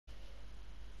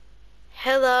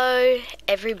Hello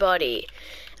everybody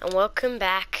and welcome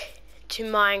back to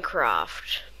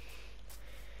Minecraft.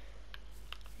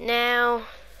 Now,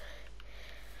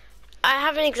 I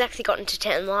haven't exactly gotten to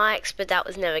 10 likes, but that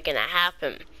was never gonna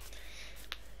happen.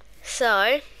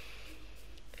 So,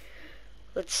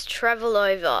 let's travel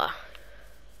over.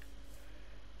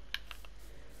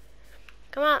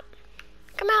 Come up,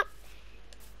 come up.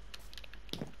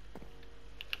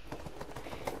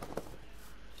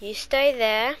 You stay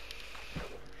there.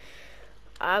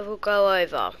 I will go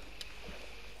over.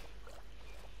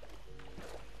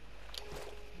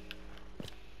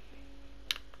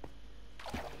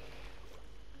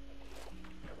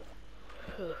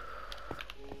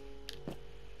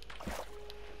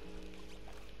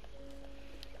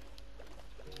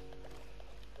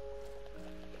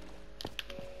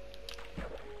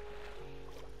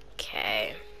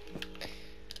 Okay.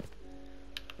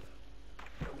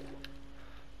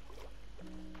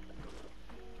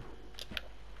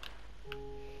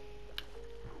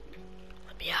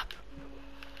 Let me up.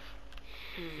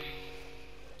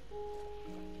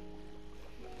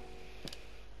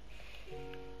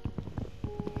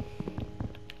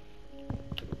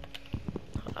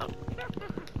 Hold up.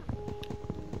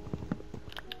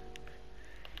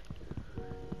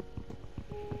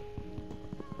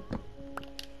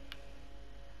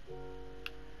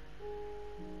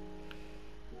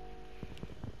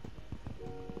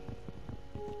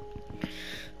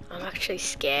 I'm actually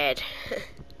scared.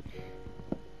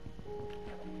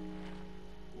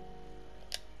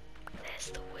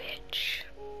 There's the witch.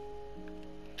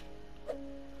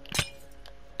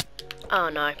 Oh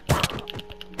no.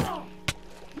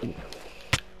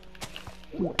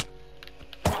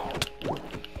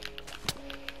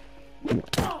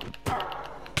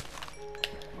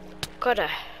 Gotta.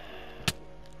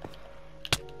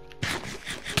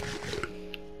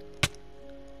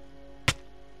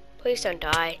 Please don't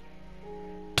die.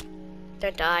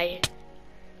 Don't die.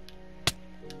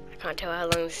 I can't tell how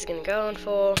long this is gonna go on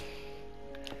for.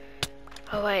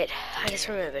 Oh wait, I just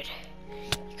remembered.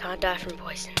 You can't die from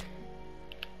poison.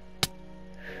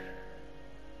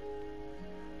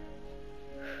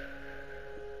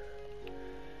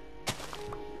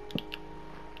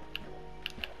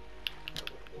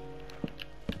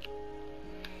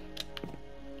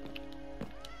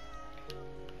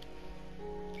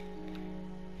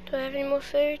 Do I have any more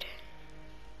food?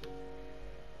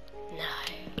 No.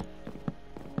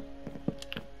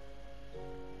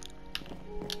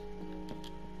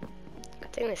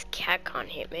 Good thing this cat can't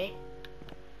hit me.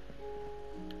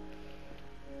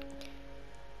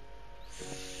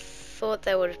 Thought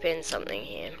there would have been something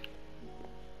here.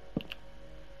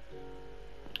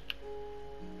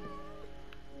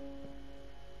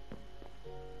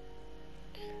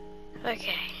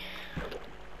 Okay.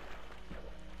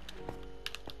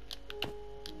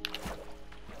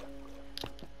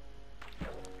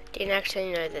 Didn't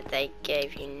actually know that they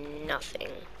gave you nothing.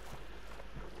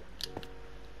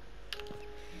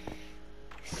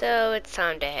 So it's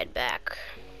time to head back.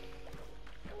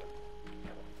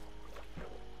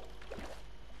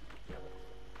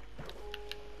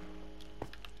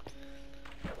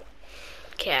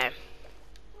 Okay.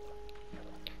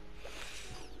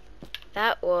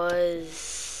 That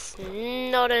was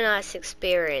not a nice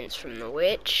experience from the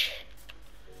witch.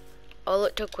 All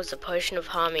it took was a potion of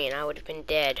harmony and I would have been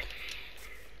dead.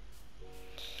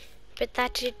 But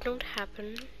that did not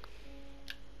happen.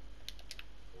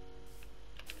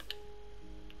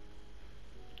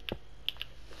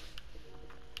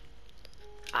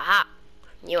 Aha!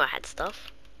 Knew I had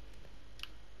stuff.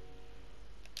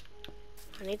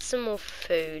 I need some more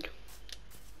food.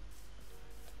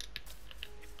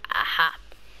 Aha!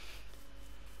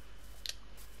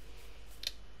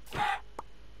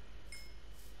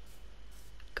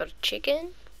 Got a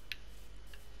chicken.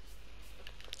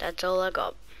 That's all I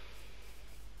got.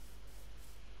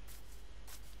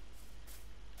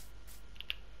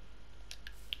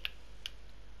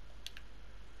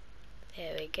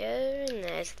 There we go, and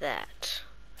there's that.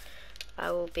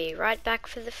 I will be right back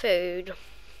for the food.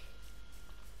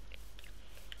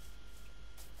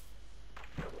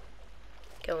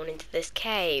 Going into this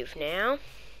cave now.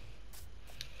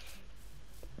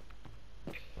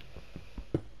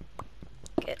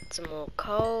 Get some more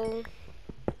coal.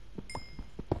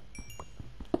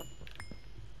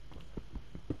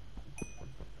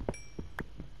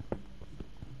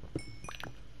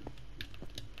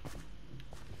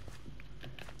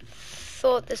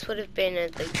 Thought this would have been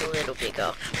at least a little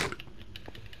bigger.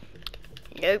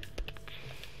 Nope.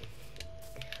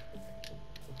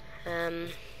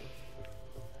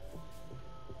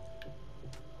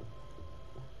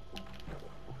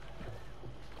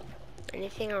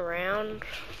 Anything around?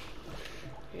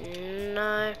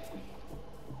 No.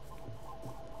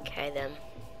 Okay then.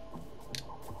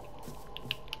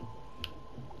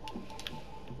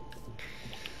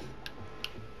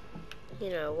 You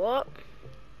know what?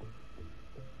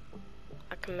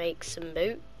 I can make some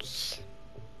boots.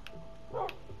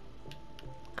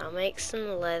 I'll make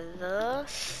some leather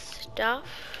stuff.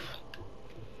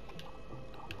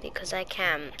 Because I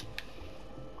can.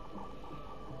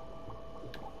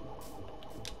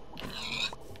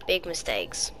 Big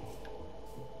mistakes.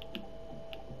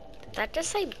 Did that just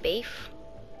say beef?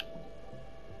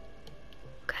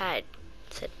 Okay, it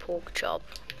said pork chop.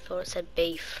 Thought it said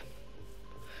beef.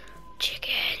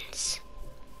 Chickens.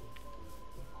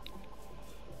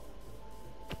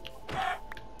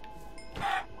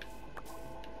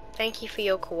 Thank you for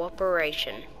your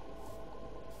cooperation.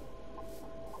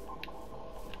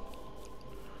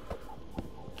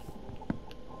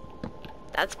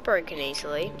 That's broken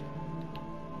easily.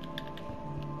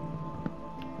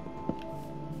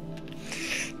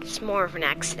 It's more of an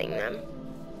axe thing then.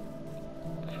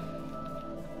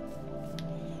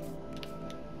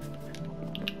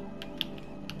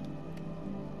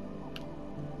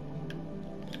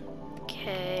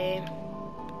 Okay.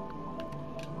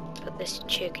 Put this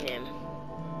chicken in.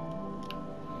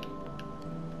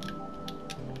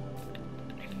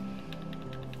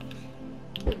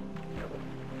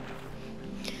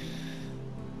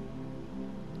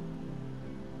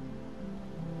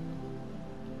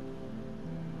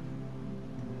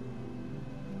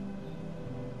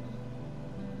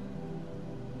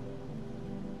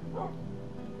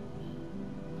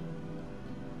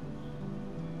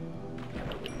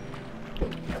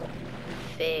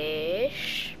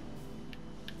 Fish.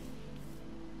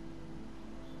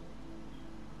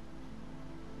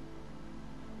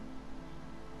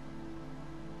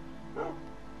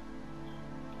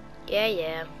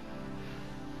 Yeah.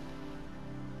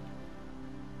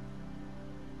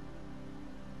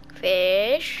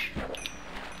 Fish.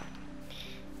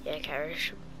 Yeah,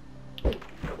 carriage.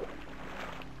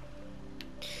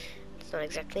 It's not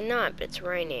exactly night, but it's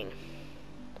raining.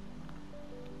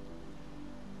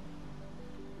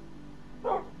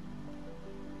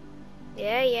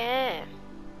 Yeah.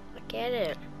 I get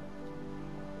it.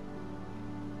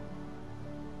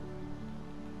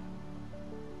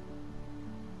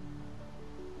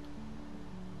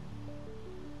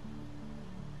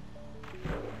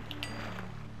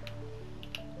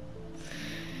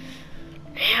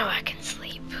 Now I can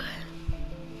sleep.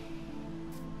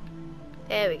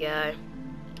 There we go.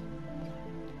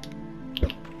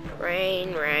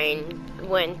 Rain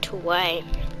went away.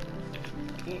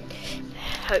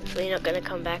 Hopefully not gonna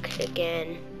come back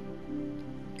again.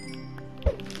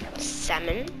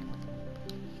 Salmon.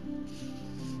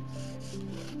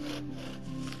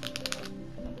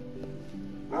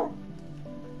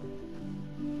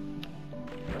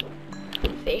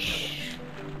 Fish.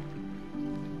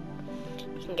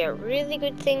 You can get really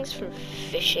good things from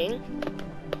fishing.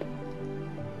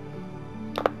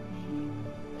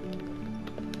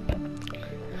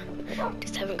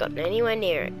 Just haven't gotten anywhere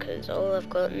near it because all I've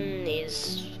gotten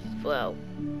is, well,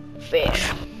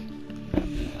 fish.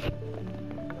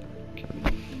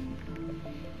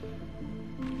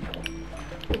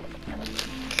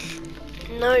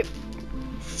 Nope.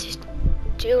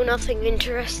 Still nothing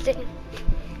interesting.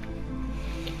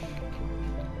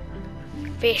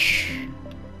 Fish.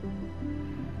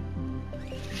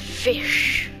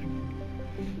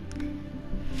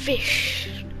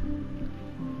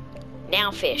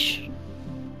 Now fish.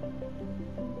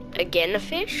 Again a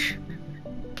fish?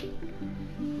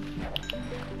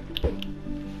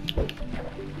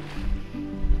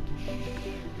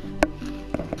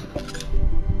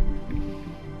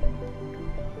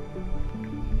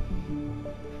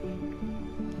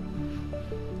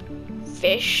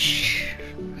 Fish.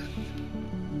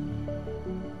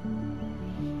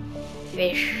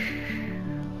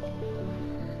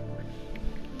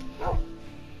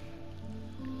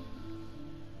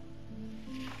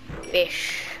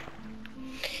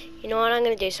 You know what, I'm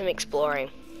gonna do some exploring.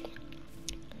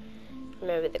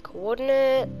 Remember the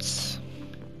coordinates.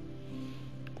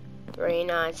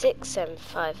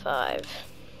 396755.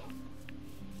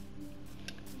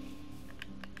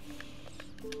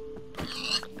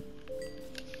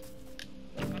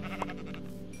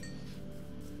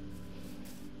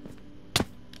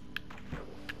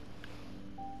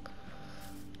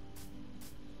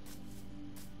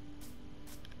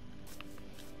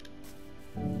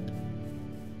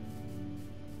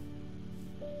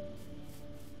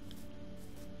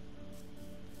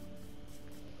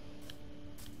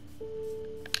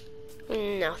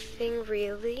 Nothing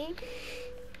really.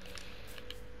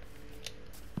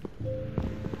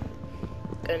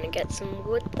 Gonna get some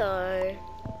wood though.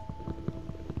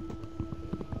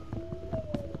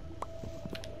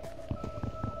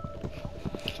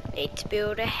 Need to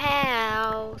build a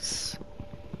house.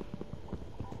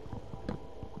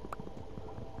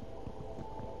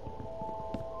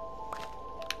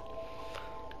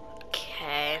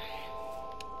 Okay.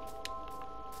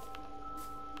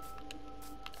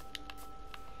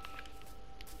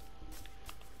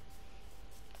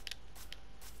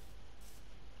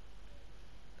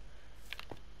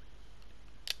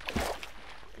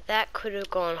 That could have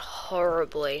gone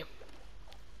horribly.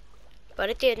 But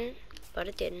it didn't. But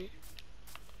it didn't.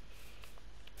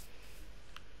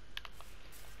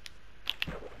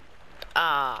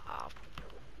 Ah.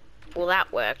 Well,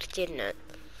 that worked, didn't it?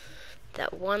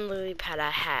 That one lily pad I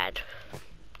had.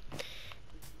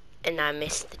 And I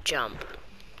missed the jump.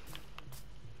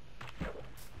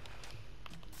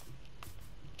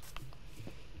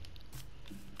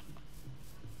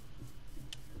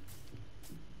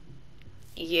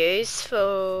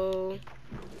 Useful.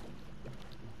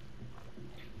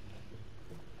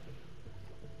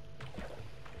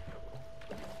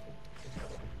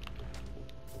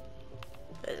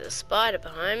 There's a spider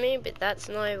behind me, but that's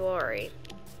no worry.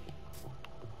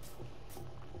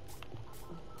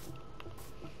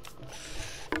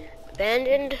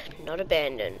 Abandoned, not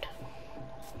abandoned.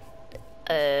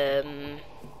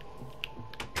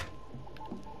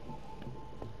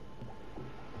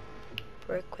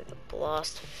 Brick with a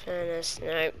blast furnace,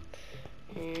 nope.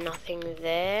 Nothing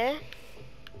there.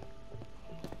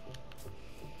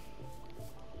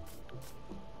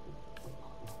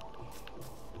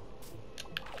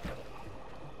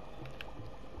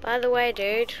 By the way,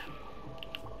 dude,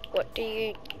 what do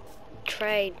you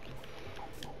trade?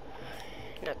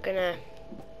 Not gonna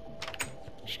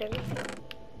show me?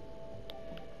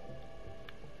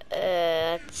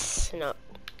 That's not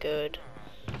good.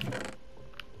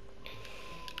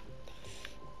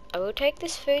 I will take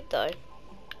this food though.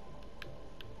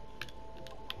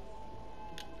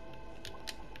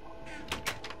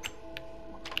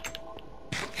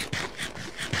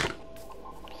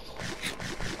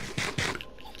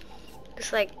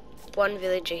 Looks like one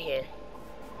villager here.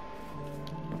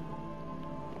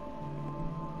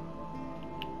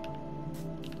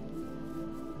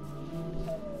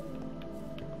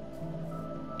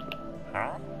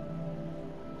 Huh?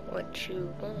 What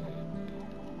you want?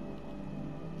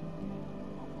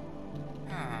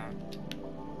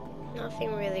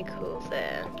 Nothing really cool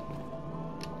there.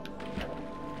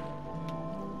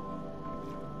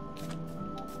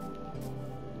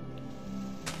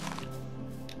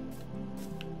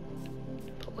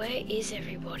 But where is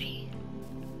everybody?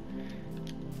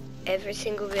 Every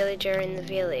single villager in the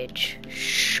village,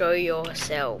 show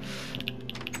yourself.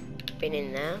 Been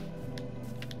in there.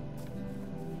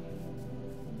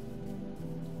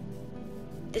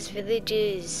 This village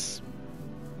is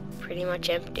pretty much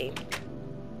empty.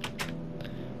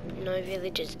 No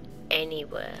villagers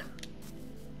anywhere.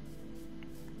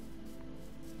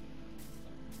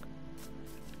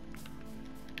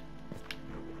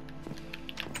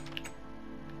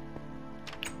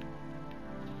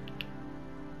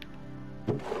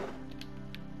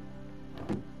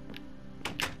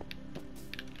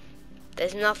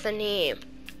 There's nothing here.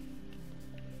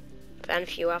 Found a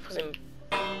few apples and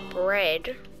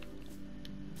bread.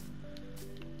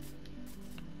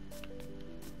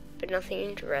 But nothing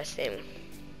interesting.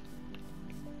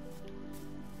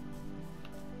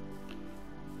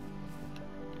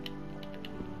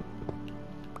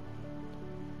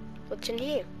 What's in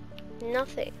here?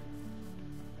 Nothing.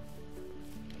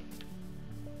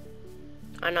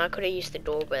 I know I could have used the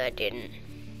door, but I didn't.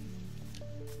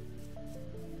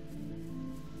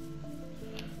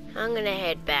 I'm gonna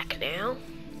head back now.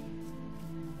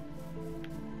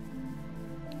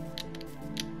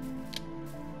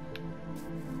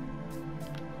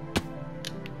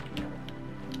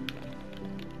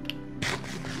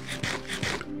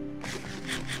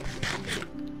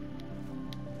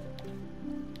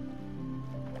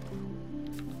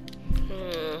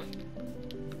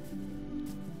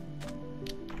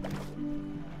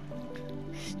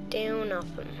 Still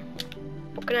nothing.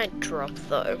 What can I drop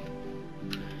though?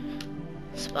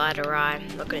 Spider eye.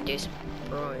 I'm not gonna do some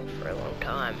brewing for a long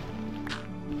time.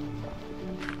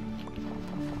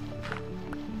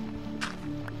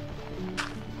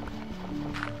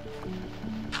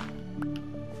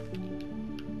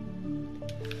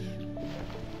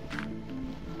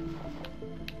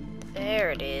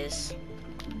 There it is.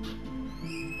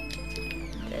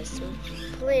 There's some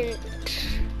flint.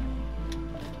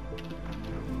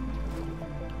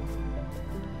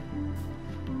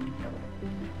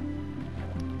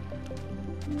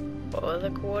 What were the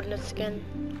coordinates again?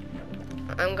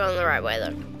 I'm going the right way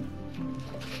though.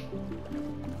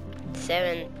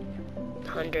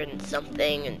 700 and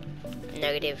something and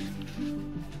negative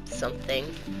something.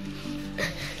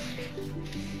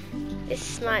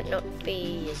 This might not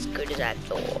be as good as I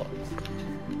thought.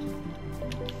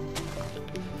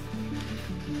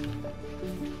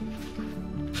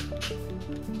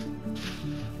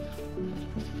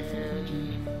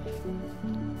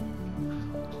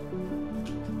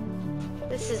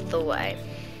 This is the way.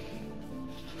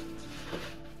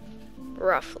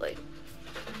 Roughly.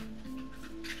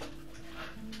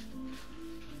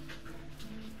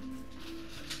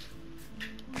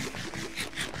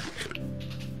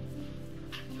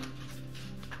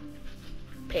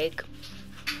 Pig.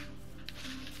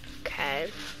 Okay.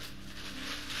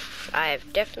 I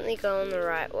have definitely gone the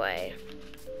right way.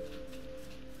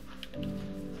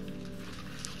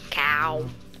 Cow.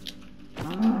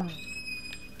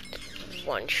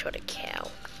 One shot a cow.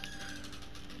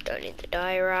 Don't need the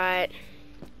die right.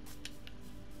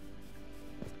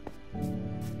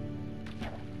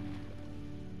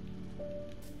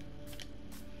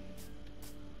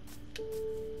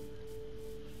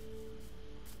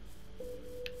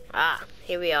 Ah,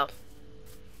 here we are.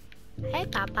 Hey,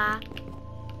 Papa.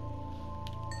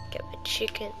 Get my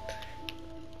chicken.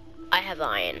 I have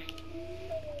iron.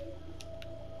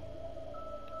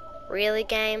 Really,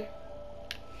 game?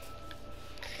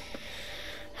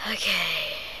 Okay.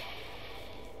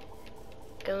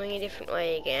 Going a different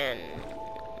way again.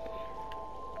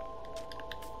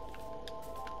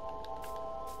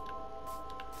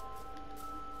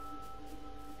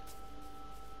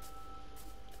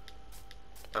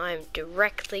 I'm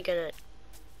directly gonna...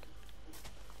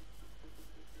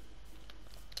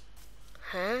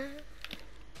 Huh?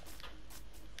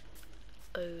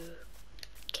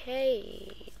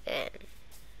 Okay, then.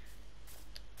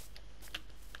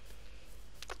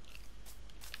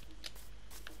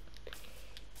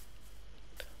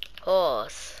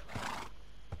 Horse.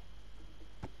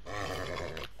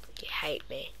 You hate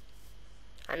me.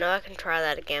 I know I can try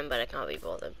that again, but I can't be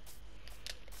bothered.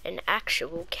 An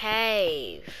actual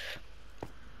cave.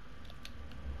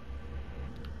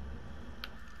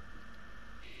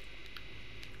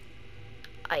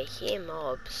 I hear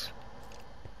mobs.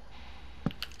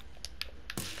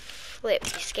 Flip,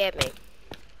 you scared me.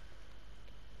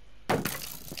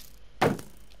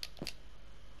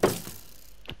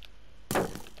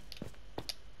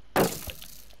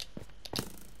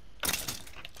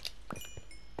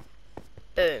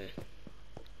 Boom.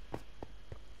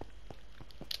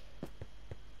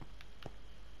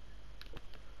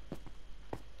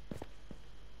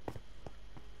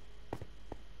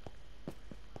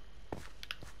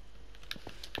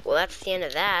 Well, that's the end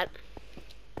of that.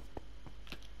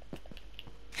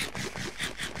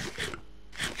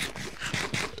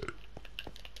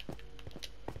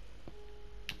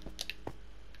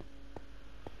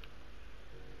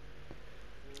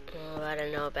 Oh, I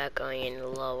don't know about going any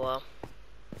lower.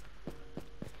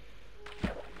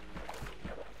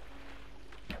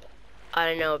 I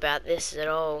don't know about this at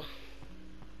all.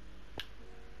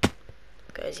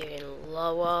 Goes even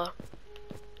lower.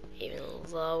 Even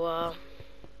lower.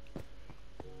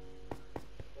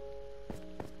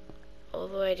 All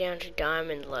the way down to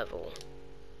diamond level.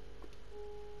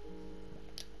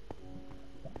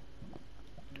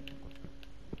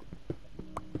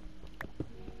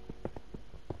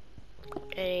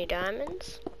 Any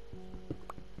diamonds?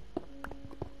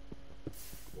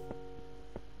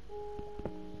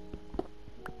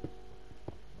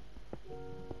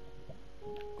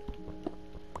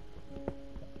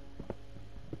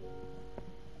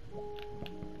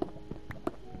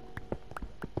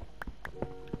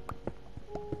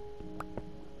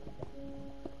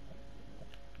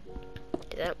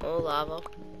 Is that more lava?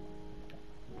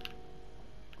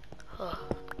 Oh.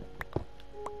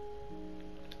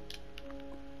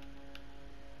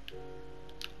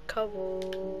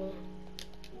 Cobble.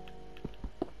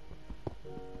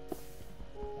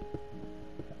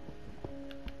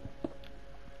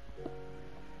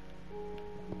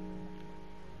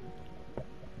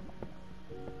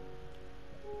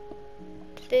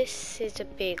 This is a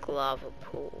big lava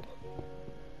pool.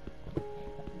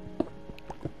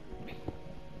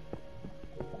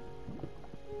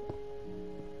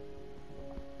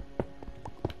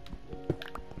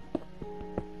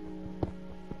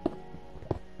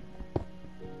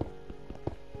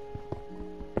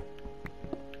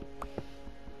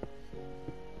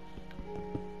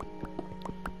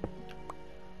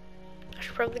 I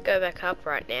should probably go back up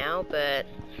right now, but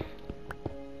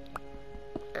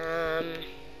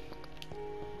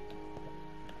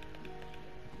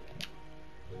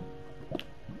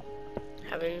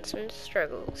having some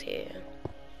struggles here.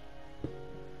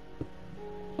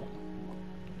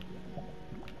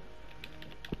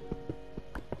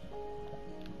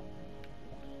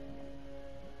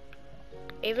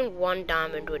 Even 1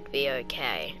 diamond would be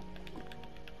okay.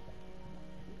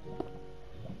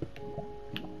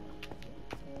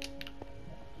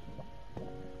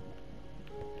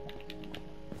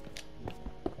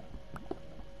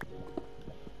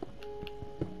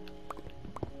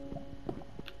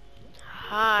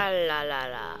 Ha la la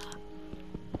la.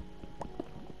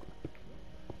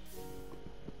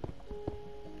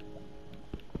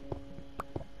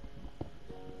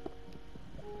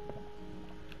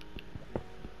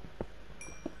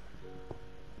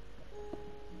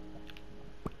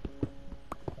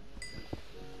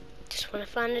 Just want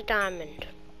to find a diamond.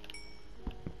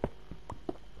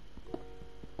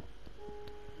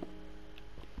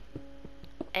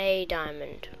 A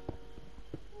diamond.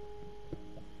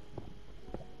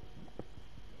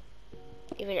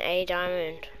 Even a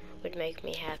diamond would make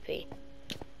me happy.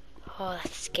 Oh,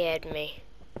 that scared me.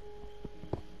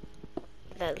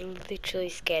 That literally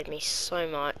scared me so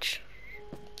much.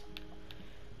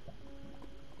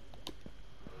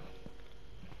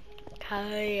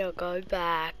 Okay, I'll go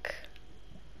back.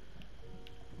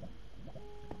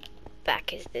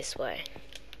 Back is this way.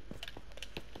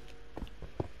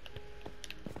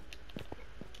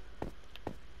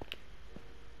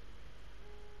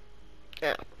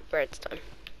 No, redstone.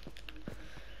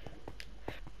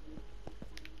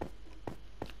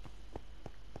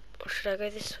 Or should I go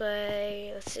this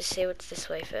way? Let's just see what's this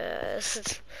way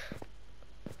first.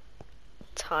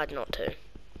 It's hard not to.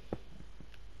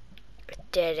 A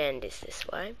dead end is this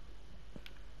way.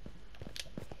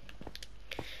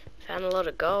 Found a lot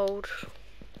of gold.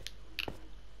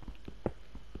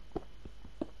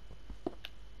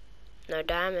 No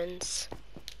diamonds.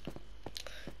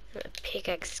 And the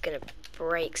pickaxe is gonna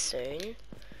break soon.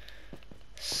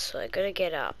 So I gotta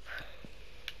get up.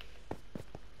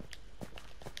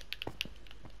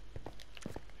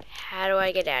 How do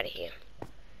I get out of here?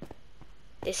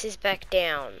 This is back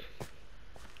down.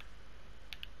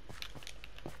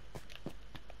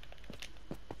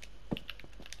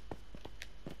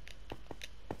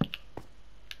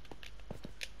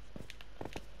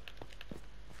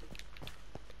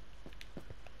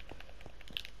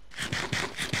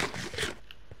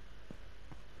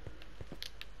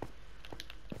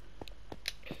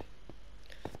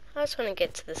 I just want to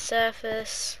get to the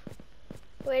surface.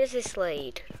 Where does this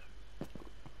lead?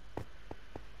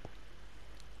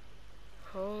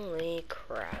 Holy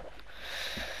crap.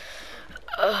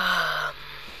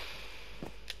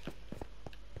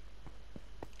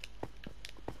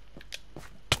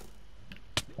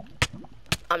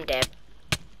 I'm dead.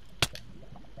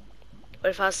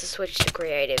 What if I was to switch to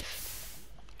creative?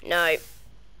 No.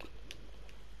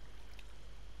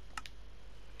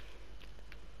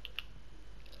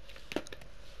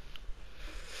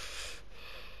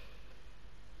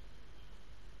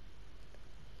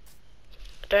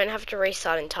 Don't have to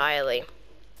restart entirely.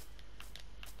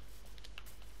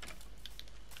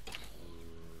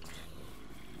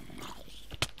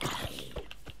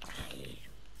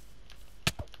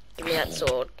 Give me that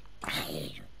sword.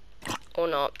 Or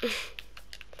not.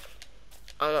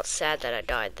 I'm not sad that I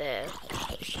died there.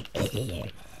 Give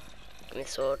me the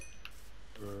sword.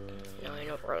 No,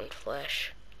 not rotten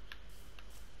flesh.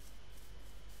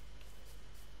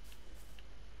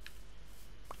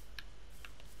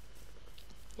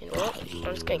 You know what?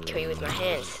 I'm just gonna kill you with my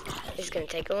hands. This is gonna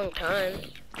take a long time.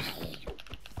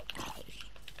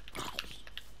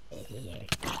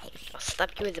 I'll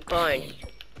slap you with a bone.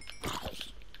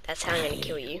 That's how I'm gonna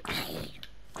kill you.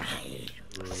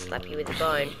 I'll slap you with a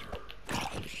bone.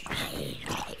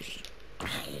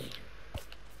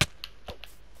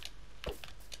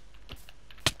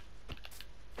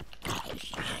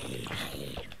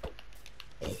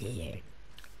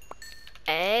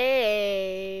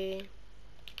 Hey.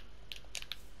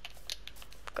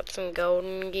 Got some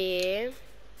golden gear.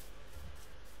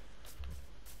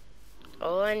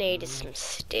 All I need is some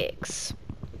sticks.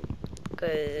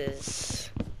 Because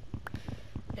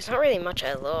there's not really much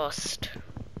I lost.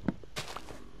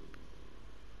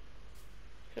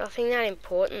 Nothing that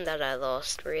important that I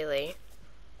lost, really.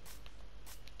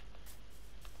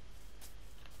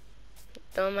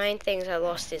 The main things I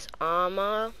lost is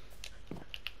armor.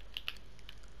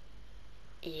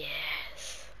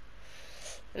 Yes.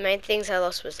 The main things I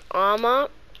lost was armor.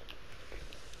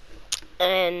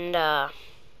 And,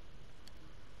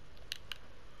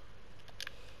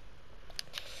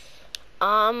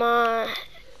 armor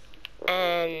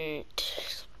and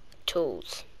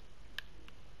tools.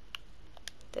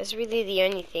 Those are really the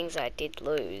only things I did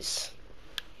lose.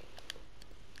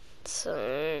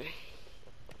 So,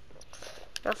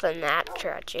 nothing that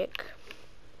tragic.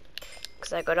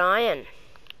 Because I got iron.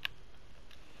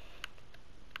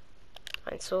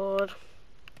 Iron sword.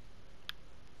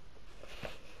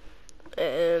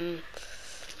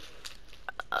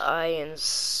 Iron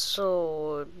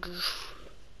sword.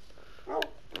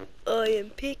 Iron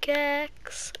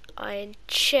pickaxe. Iron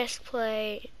chest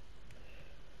plate.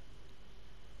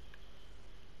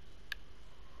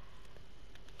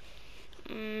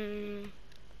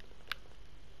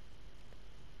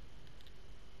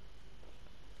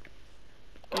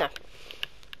 No.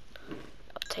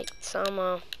 I'll take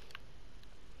some.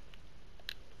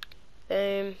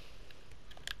 Boom.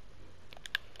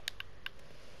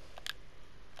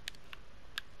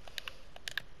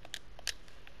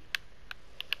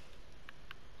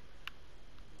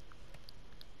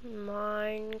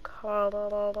 Minecart.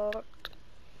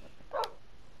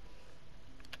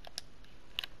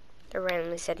 I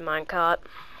randomly said minecart.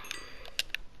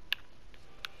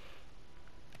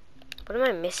 What am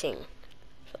I missing?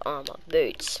 For armor,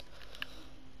 boots.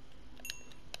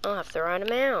 I'll have to write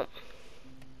them out.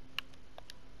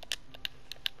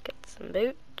 Get some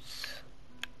boots.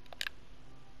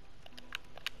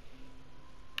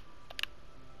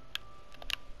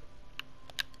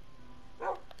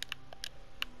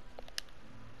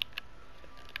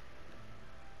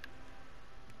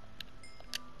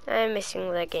 I'm missing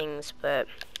leggings, but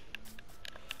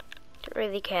don't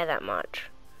really care that much.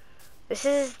 This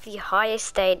is the highest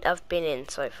state I've been in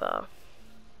so far.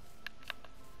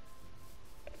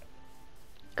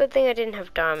 Good thing I didn't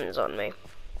have diamonds on me.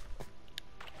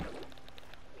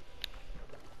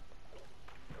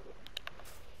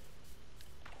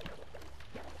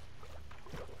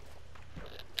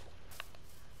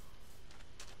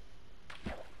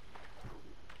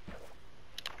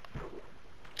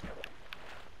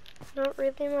 Not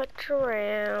really much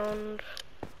around.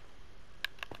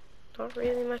 Not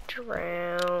really much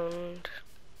around.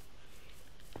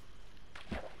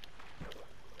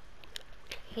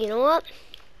 You know what?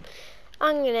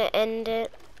 I'm gonna end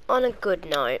it on a good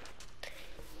note.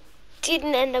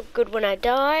 Didn't end up good when I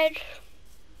died.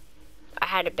 I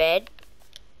had a bed.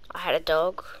 I had a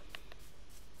dog.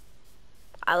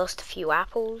 I lost a few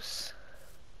apples.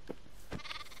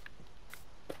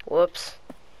 Whoops.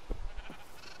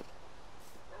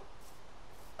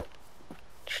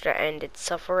 Should I ended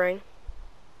suffering?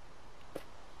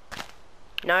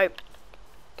 Nope.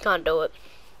 Can't do it.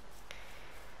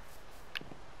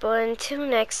 But until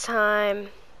next time,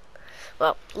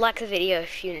 well, like the video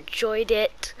if you enjoyed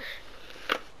it.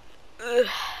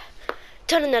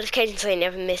 Turn on notifications so you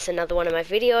never miss another one of my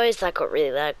videos. That got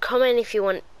really loud. Comment if you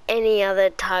want any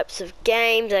other types of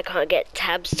games. I can't get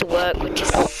tabs to work, which is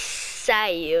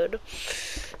sad.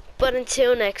 But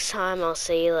until next time, I'll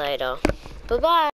see you later. Bye-bye.